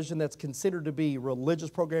television that's considered to be religious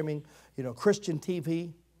programming, you know, Christian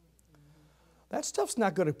TV. That stuff's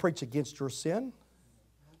not going to preach against your sin.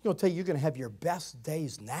 You'll tell you you're going to have your best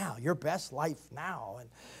days now, your best life now, and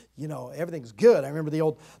you know everything's good. I remember the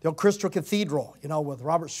old Crystal Cathedral, you know, with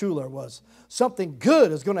Robert Schuller was something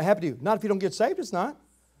good is going to happen to you. Not if you don't get saved, it's not.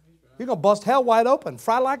 You're going to bust hell wide open,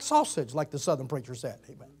 fry like sausage, like the Southern preacher said.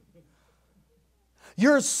 Amen.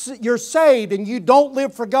 You're saved and you don't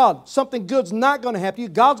live for God. Something good's not going to happen to you.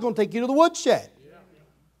 God's going to take you to the woodshed.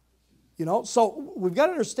 You know, so we've got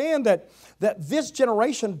to understand that this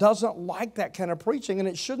generation doesn't like that kind of preaching, and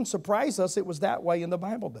it shouldn't surprise us it was that way in the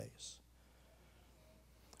Bible days.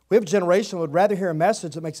 We have a generation that would rather hear a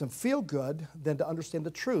message that makes them feel good than to understand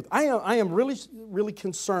the truth. I am really, really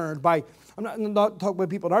concerned by, I'm not talking about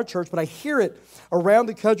people in our church, but I hear it around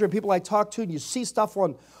the country and people I talk to, and you see stuff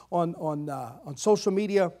on social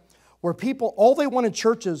media where people, all they want in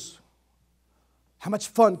church is, how much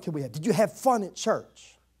fun can we have? Did you have fun at church?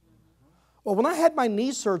 Well, when I had my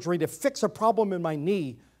knee surgery to fix a problem in my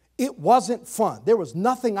knee, it wasn't fun. There was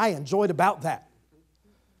nothing I enjoyed about that.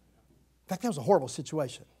 In fact, that was a horrible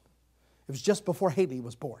situation. It was just before Haley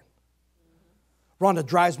was born. Rhonda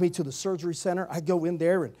drives me to the surgery center. I go in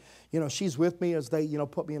there and, you know, she's with me as they, you know,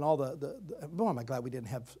 put me in all boy, am I glad we didn't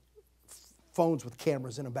have phones with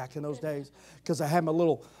cameras in them back in those days, because I had my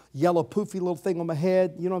little yellow poofy little thing on my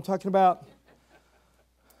head. You know what I'm talking about?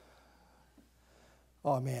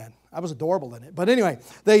 Oh, man, I was adorable in it. But anyway,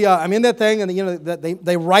 I'm in that thing, and you know,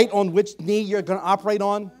 they write on which knee you're going to operate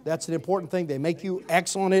on. That's an important thing. They make you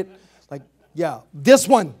X on it. Like, yeah, this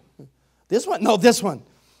one. This one? No, this one.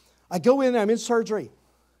 I go in, and I'm in surgery.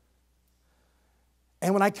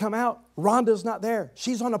 And when I come out, Rhonda's not there.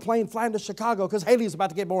 She's on a plane flying to Chicago because Haley's about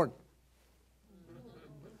to get born.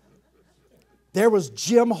 There was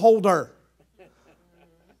Jim Holder.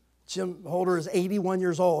 Jim Holder is 81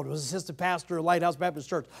 years old. He was assistant pastor at Lighthouse Baptist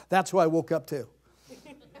Church. That's who I woke up to.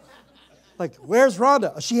 Like, where's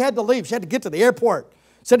Rhonda? She had to leave. She had to get to the airport.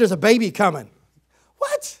 Said there's a baby coming.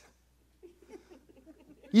 What?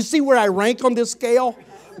 You see where I rank on this scale?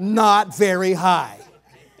 Not very high.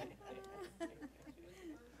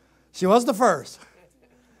 She was the first.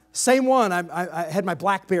 Same one. I had my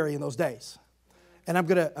BlackBerry in those days. And I'm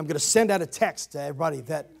gonna send out a text to everybody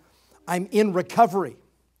that I'm in recovery.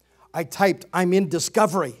 I typed, I'm in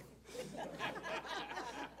discovery.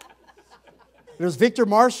 There's Victor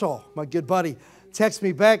Marshall, my good buddy, texted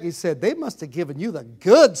me back. He said, they must have given you the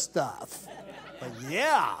good stuff. Like,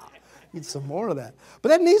 yeah, need some more of that. But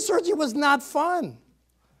that knee surgery was not fun.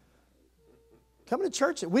 Coming to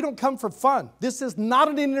church, we don't come for fun. This is not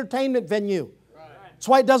an entertainment venue. That's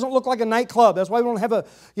why it doesn't look like a nightclub. That's why we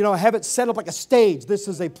don't have it set up like a stage. This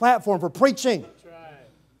is a platform for preaching.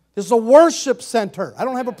 This is a worship center. I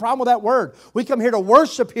don't have a problem with that word. We come here to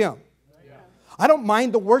worship Him. I don't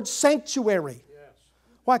mind the word sanctuary.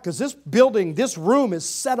 Why? Because this building, this room is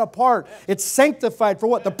set apart. It's sanctified for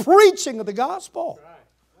what? The preaching of the gospel.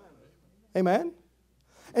 Amen?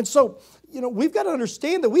 And so, you know, we've got to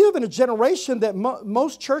understand that we live in a generation that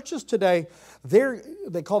most churches today,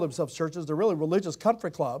 they call themselves churches. They're really religious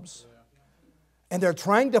country clubs. And they're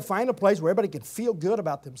trying to find a place where everybody can feel good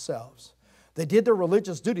about themselves. They did their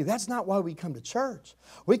religious duty. That's not why we come to church.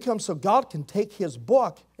 We come so God can take His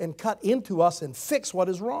book and cut into us and fix what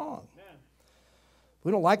is wrong.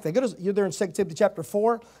 We don't like that. You're there in 2 Timothy chapter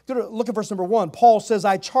 4. Look at verse number 1. Paul says,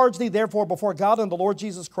 I charge thee therefore before God and the Lord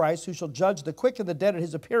Jesus Christ, who shall judge the quick and the dead at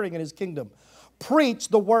His appearing in His kingdom. Preach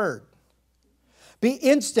the word. Be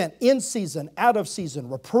instant, in season, out of season,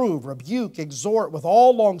 reprove, rebuke, exhort with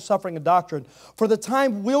all longsuffering and doctrine. For the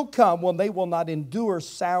time will come when they will not endure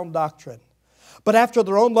sound doctrine. But after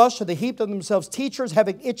their own lust shall they heap to themselves teachers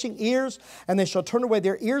having itching ears, and they shall turn away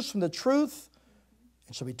their ears from the truth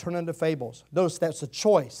and shall be turned into fables. Notice that's a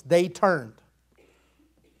choice. They turned.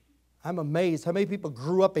 I'm amazed how many people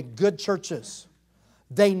grew up in good churches.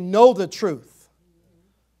 They know the truth,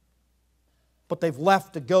 but they've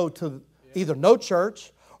left to go to either no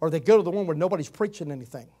church or they go to the one where nobody's preaching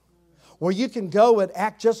anything. Where you can go and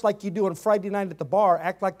act just like you do on Friday night at the bar,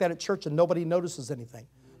 act like that at church and nobody notices anything.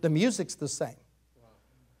 The music's the same.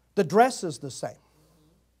 The dress is the same.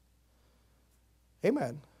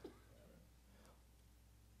 Amen.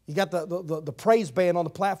 You got the praise band on the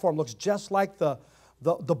platform, looks just like the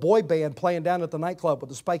boy band playing down at the nightclub with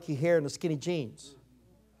the spiky hair and the skinny jeans.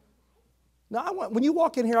 Now, when you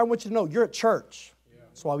walk in here, I want you to know you're at church.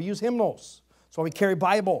 That's why we use hymnals. That's why we carry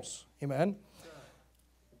Bibles. Amen.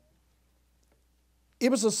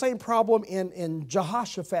 It was the same problem in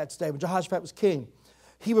Jehoshaphat's day when Jehoshaphat was king.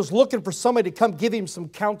 He was looking for somebody to come give him some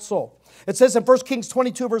counsel. It says in 1 Kings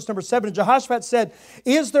 22, verse number 7, Jehoshaphat said,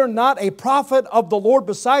 "Is there not a prophet of the Lord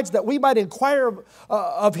besides that we might inquire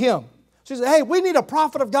of him?" So he said, "Hey, we need a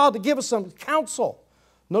prophet of God to give us some counsel."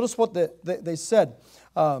 Notice what they said.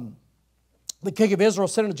 The king of Israel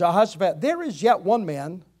said unto Jehoshaphat, "There is yet one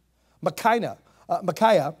man, Micaiah,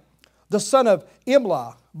 the son of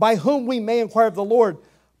Imlah, by whom we may inquire of the Lord,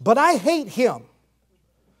 but I hate him,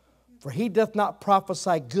 for he doth not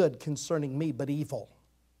prophesy good concerning me, but evil."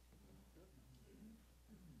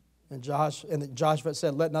 And Jehoshaphat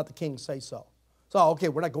said, "Let not the king say so." So, okay,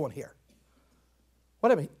 we're not going here.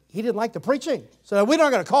 Whatever. He didn't like the preaching. So we're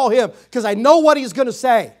not going to call him because I know what he's going to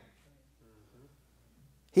say.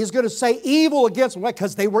 He's going to say evil against them. Why?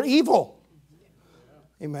 Because they were evil.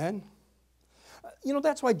 Amen. You know,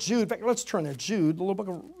 that's why Jude, in fact, let's turn there. Jude, the little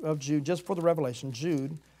book of Jude, just for the Revelation.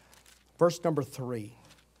 Jude, verse number 3.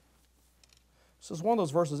 This is one of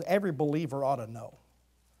those verses every believer ought to know.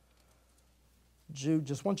 Jude,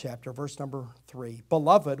 just one chapter, verse number 3.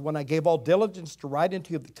 "Beloved, when I gave all diligence to write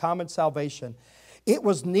unto you of the common salvation, it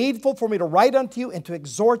was needful for me to write unto you and to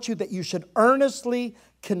exhort you that you should earnestly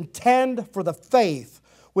contend for the faith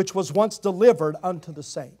which was once delivered unto the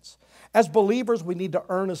saints." As believers, we need to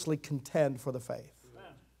earnestly contend for the faith.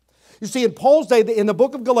 Amen. You see, in Paul's day, in the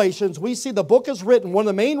book of Galatians, we see the book is written. One of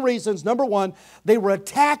the main reasons, number one, they were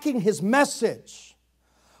attacking his message.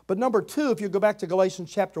 But number two, if you go back to Galatians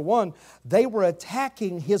chapter 1, they were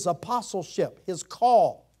attacking his apostleship, his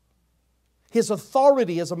call, his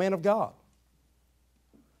authority as a man of God.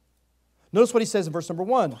 Notice what he says in verse number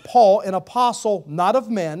 1. "Paul, an apostle, not of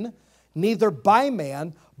men, neither by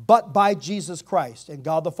man, but by Jesus Christ and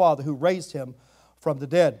God the Father who raised him from the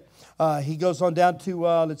dead." He goes on down to,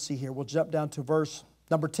 let's see here, we'll jump down to verse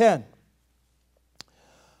number 10.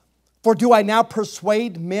 "For do I now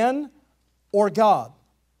persuade men or God?"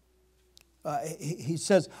 He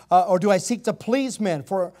says, "Or do I seek to please men?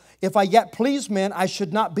 For if I yet please men, I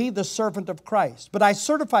should not be the servant of Christ. But I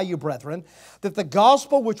certify you, brethren, that the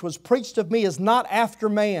gospel which was preached of me is not after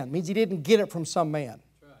man." Means he didn't get it from some man.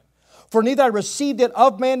 "For neither I received it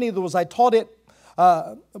of man, neither was I taught it,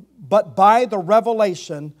 but by the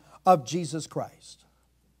revelation of Jesus Christ.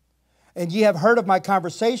 And ye have heard of my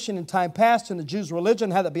conversation in time past in the Jews'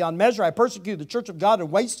 religion, how that beyond measure I persecuted the church of God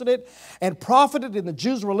and wasted it, and profited in the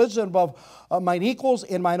Jews' religion above mine equals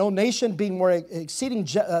in mine own nation, being more exceeding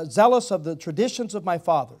zealous of the traditions of my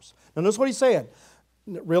fathers." Now notice what he's saying.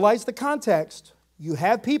 Realize the context. You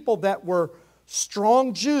have people that were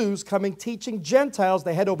strong Jews coming teaching Gentiles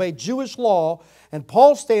they had to obey Jewish law. And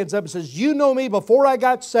Paul stands up and says, "You know me, before I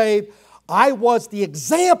got saved, I was the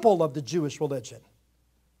example of the Jewish religion."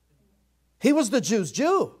 He was the Jews'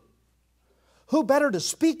 Jew. Who better to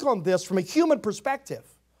speak on this from a human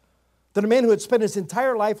perspective than a man who had spent his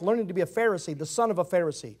entire life learning to be a Pharisee, the son of a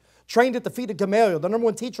Pharisee, trained at the feet of Gamaliel, the number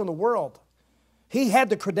one teacher in the world. He had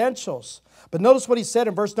the credentials. But notice what he said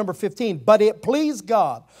in verse number 15. "But it pleased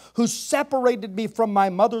God, who separated me from my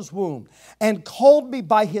mother's womb, and called me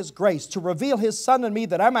by His grace to reveal His Son in me,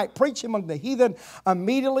 that I might preach Him among the heathen.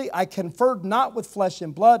 Immediately I conferred not with flesh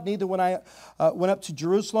and blood, neither when I went up to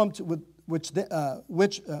Jerusalem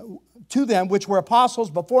to them which were apostles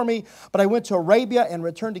before me, but I went to Arabia and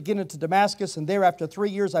returned again into Damascus, and there after 3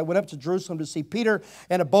 years I went up to Jerusalem to see Peter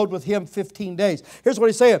and abode with him 15 days. Here's what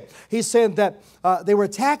he's saying. He's saying that they were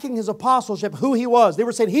attacking his apostleship, who he was. They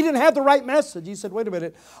were saying he didn't have the right message. He said, wait a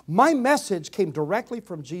minute, my message came directly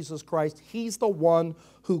from Jesus Christ. He's the one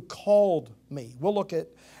who called me. We'll look at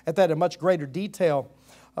that in much greater detail.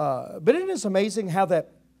 But it is amazing how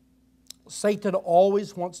that Satan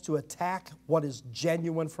always wants to attack what is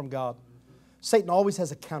genuine from God. Satan always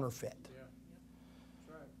has a counterfeit.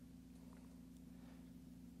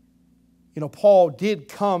 You know, Paul did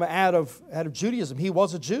come out of Judaism. He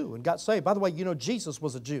was a Jew and got saved. By the way, you know, Jesus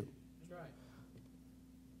was a Jew.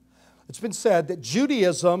 It's been said that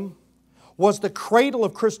Judaism was the cradle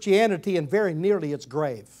of Christianity and very nearly its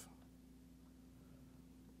grave.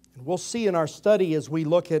 And we'll see in our study as we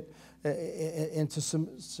look at into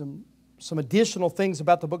some additional things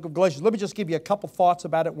about the book of Galatians. Let me just give you a couple thoughts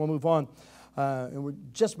about it and we'll move on. And we're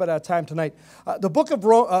just about out of time tonight. The book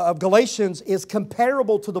of Galatians is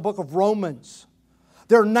comparable to the book of Romans.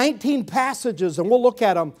 There are 19 passages, and we'll look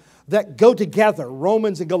at them, that go together,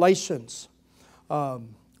 Romans and Galatians.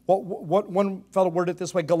 What one fellow worded it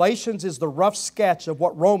this way: Galatians is the rough sketch of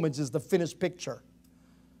what Romans is the finished picture.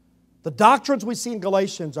 The doctrines we see in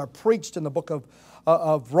Galatians are preached in the book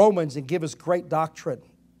of Romans and give us great doctrine.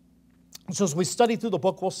 So as we study through the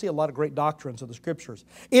book, we'll see a lot of great doctrines of the Scriptures.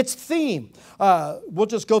 Its theme, we'll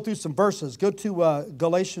just go through some verses. Go to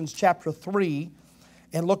Galatians chapter 3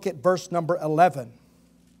 and look at verse number 11.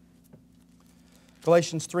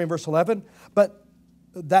 Galatians 3 and verse 11. But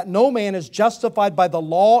that no man is justified by the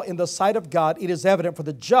law in the sight of God, it is evident, for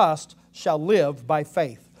the just shall live by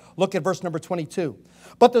faith. Look at verse number 22.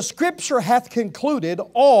 But the Scripture hath concluded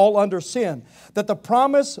all under sin, that the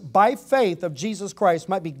promise by faith of Jesus Christ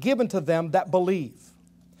might be given to them that believe.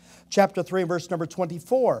 Chapter 3 and verse number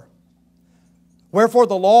 24. Wherefore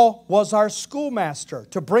the law was our schoolmaster,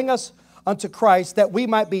 to bring us unto Christ, that we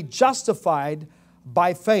might be justified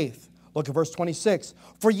by faith. Look at verse 26.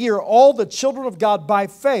 For ye are all the children of God by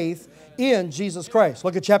faith in Jesus Christ.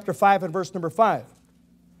 Look at chapter 5 and verse number 5.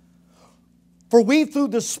 For we through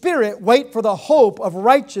the Spirit wait for the hope of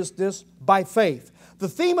righteousness by faith. The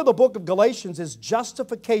theme of the book of Galatians is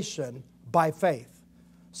justification by faith.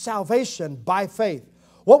 Salvation by faith.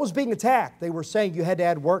 What was being attacked? They were saying you had to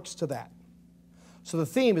add works to that. So the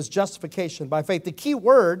theme is justification by faith. The key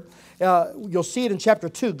word, you'll see it in chapter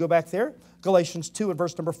 2. Go back there. Galatians 2 and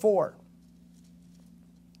verse number 4.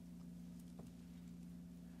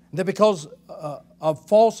 That because of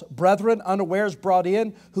false brethren unawares brought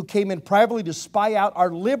in, who came in privately to spy out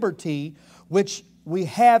our liberty, which we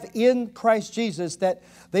have in Christ Jesus, that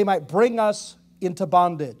they might bring us into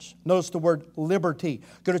bondage. Notice the word liberty.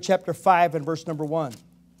 Go to chapter 5 and verse number 1.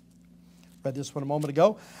 Read this one a moment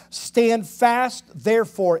ago. Stand fast,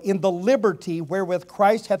 therefore, in the liberty wherewith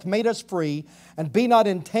Christ hath made us free, and be not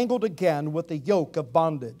entangled again with the yoke of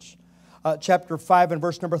bondage. Chapter 5 and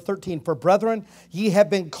verse number 13. For brethren, ye have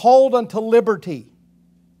been called unto liberty.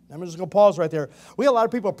 I'm just going to pause right there. We have a lot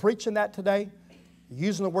of people preaching that today,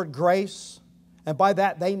 using the word grace, and by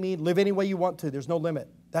that they mean live any way you want to. There's no limit.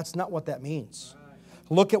 That's not what that means.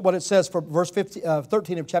 Look at what it says for verse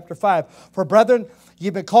 13 of chapter 5. For brethren, ye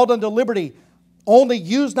have been called unto liberty. Only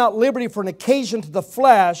use not liberty for an occasion to the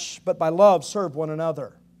flesh, but by love serve one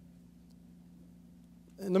another.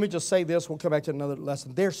 And let me just say this, we'll come back to another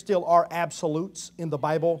lesson. There still are absolutes in the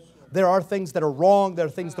Bible. There are things that are wrong, there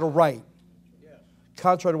are things that are right.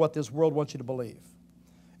 Contrary to what this world wants you to believe.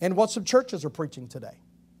 And what some churches are preaching today.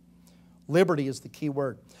 Liberty is the key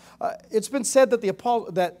word. It's been said that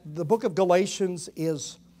the book of Galatians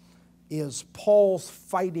is Paul's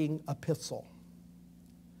fighting epistle.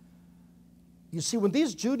 You see, when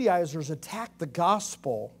these Judaizers attacked the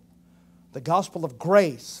gospel of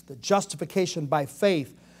grace, the justification by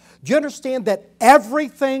faith, do you understand that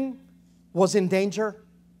everything was in danger?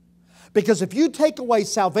 Because if you take away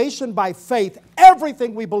salvation by faith,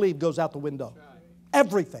 everything we believe goes out the window.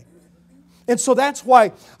 Everything. And so that's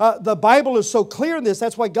why the Bible is so clear in this.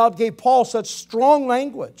 That's why God gave Paul such strong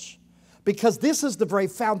language. Because this is the very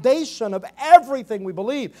foundation of everything we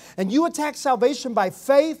believe. And you attack salvation by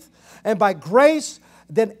faith and by grace,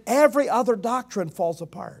 then every other doctrine falls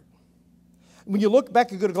apart. When you look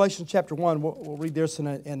back and go to Galatians chapter 1, we'll read this and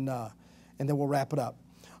then we'll wrap it up.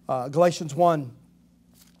 Galatians 1,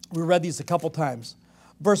 we read these a couple times.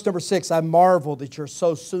 Verse number 6, I marvel that you're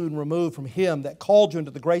so soon removed from him that called you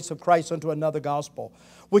into the grace of Christ unto another gospel,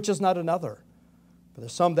 which is not another. For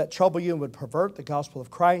there's some that trouble you and would pervert the gospel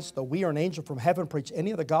of Christ. Though we are an angel from heaven, preach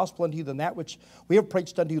any other gospel unto you than that which we have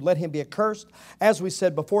preached unto you, let him be accursed. As we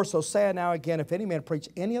said before, so say I now again, if any man preach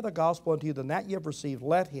any other gospel unto you than that you have received,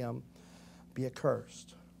 let him be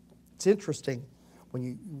accursed. It's interesting, when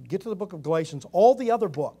you get to the book of Galatians, all the other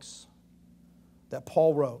books that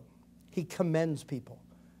Paul wrote, he commends people.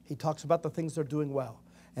 He talks about the things they're doing well.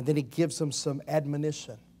 And then he gives them some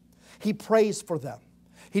admonition. He prays for them.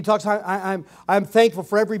 He talks, I'm thankful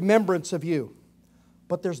for every remembrance of you.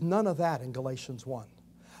 But there's none of that in Galatians 1.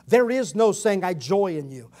 There is no saying, I joy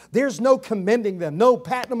in you. There's no commending them. No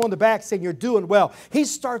patting them on the back saying you're doing well. He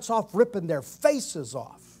starts off ripping their faces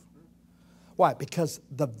off. Why? Because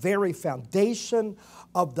the very foundation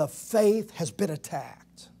of the faith has been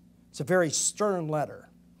attacked. It's a very stern letter.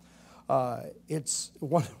 It's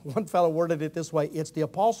one fellow worded it this way, it's the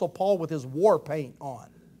Apostle Paul with his war paint on.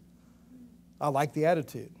 I like the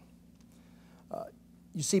attitude.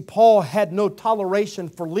 You see, Paul had no toleration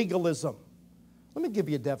for legalism. Let me give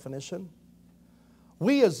you a definition.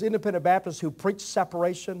 We as independent Baptists who preach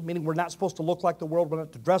separation, meaning we're not supposed to look like the world, we're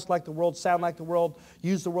not to dress like the world, sound like the world,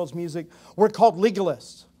 use the world's music, we're called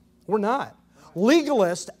legalists. We're not.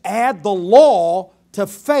 Legalists add the law to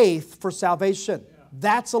faith for salvation.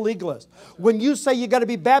 That's a legalist. When you say you got to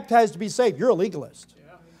be baptized to be saved, you're a legalist.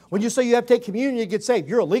 When you say you have to take communion to get saved,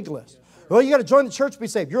 you're a legalist. Well, you got to join the church to be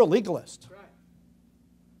saved, you're a legalist.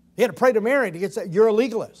 You got to pray to Mary to get saved, you're a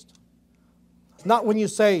legalist. Not when you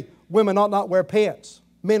say women ought not wear pants,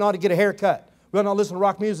 men ought to get a haircut, we ought not listen to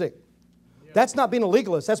rock music. That's not being a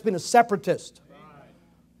legalist, that's being a separatist.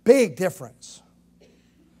 Big difference.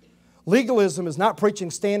 Legalism is not preaching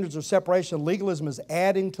standards or separation. Legalism is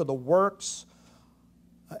adding to the works,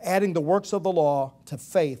 adding the works of the law to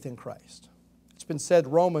faith in Christ. It's been said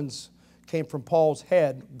Romans came from Paul's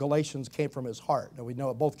head, Galatians came from his heart. Now we know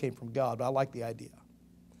it both came from God, but I like the idea.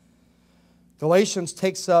 Galatians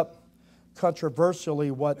takes up controversially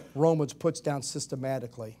what Romans puts down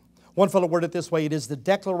systematically. One fellow worded it this way: it is the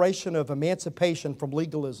declaration of emancipation from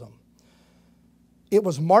legalism. It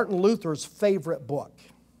was Martin Luther's favorite book.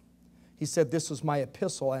 He said, "This is my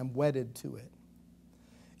epistle, I am wedded to it."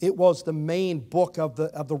 It was the main book of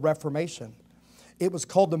the Reformation. It was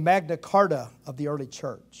called the Magna Carta of the early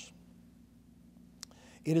church.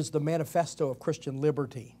 It is the manifesto of Christian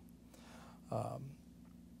liberty.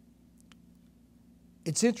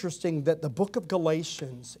 It's interesting that the book of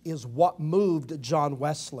Galatians is what moved John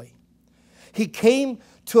Wesley. He came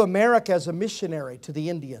to America as a missionary to the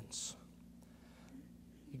Indians.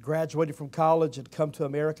 He graduated from college, had come to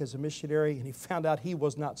America as a missionary, and he found out he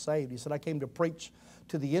was not saved. He said, I came to preach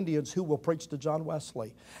to the Indians, who will preach to John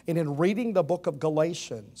Wesley. And in reading the book of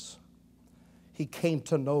Galatians, he came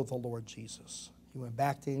to know the Lord Jesus. He went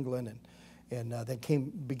back to England and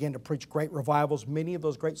then began to preach great revivals. Many of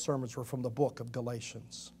those great sermons were from the book of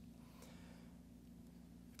Galatians.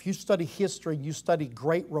 If you study history, you study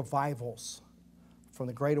great revivals from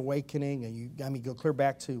the Great Awakening, and you go clear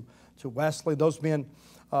back to Wesley. Those men,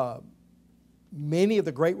 many of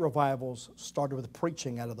the great revivals started with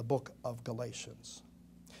preaching out of the book of Galatians.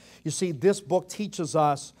 You see, this book teaches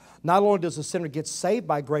us not only does a sinner get saved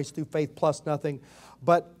by grace through faith plus nothing,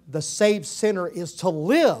 but the saved sinner is to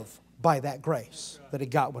live by that grace that he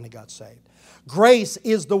got when he got saved. Grace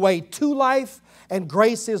is the way to life, and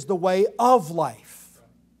grace is the way of life.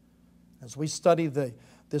 As we study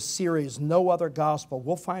this series, No Other Gospel,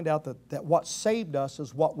 we'll find out that what saved us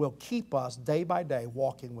is what will keep us day by day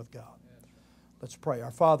walking with God. Let's pray.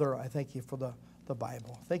 Our Father, I thank you for the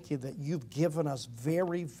Bible. Thank you that you've given us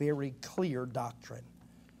very, very clear doctrine.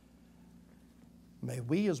 May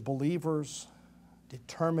we as believers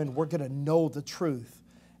determine we're going to know the truth,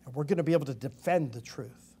 and we're going to be able to defend the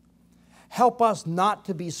truth. Help us not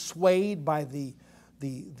to be swayed by the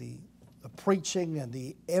preaching and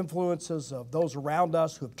the influences of those around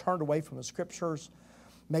us who have turned away from the Scriptures.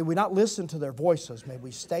 May we not listen to their voices. May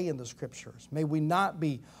we stay in the Scriptures. May we not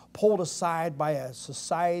be pulled aside by a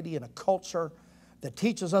society and a culture that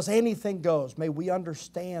teaches us anything goes. May we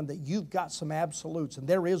understand that you've got some absolutes, and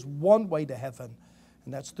there is one way to heaven,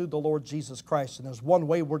 and that's through the Lord Jesus Christ. And there's one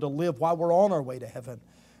way we're to live while we're on our way to heaven,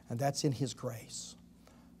 and that's in His grace.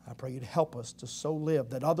 I pray you to help us to so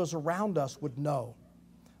live that others around us would know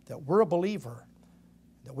that we're a believer,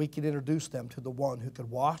 that we can introduce them to the one who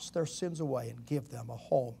could wash their sins away and give them a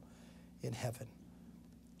home in heaven.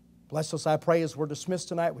 Bless us, I pray, as we're dismissed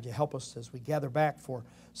tonight. Would you help us as we gather back for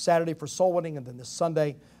Saturday for soul winning, and then this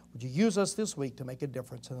Sunday, would you use us this week to make a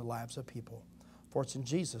difference in the lives of people? For it's in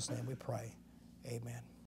Jesus' name we pray. Amen.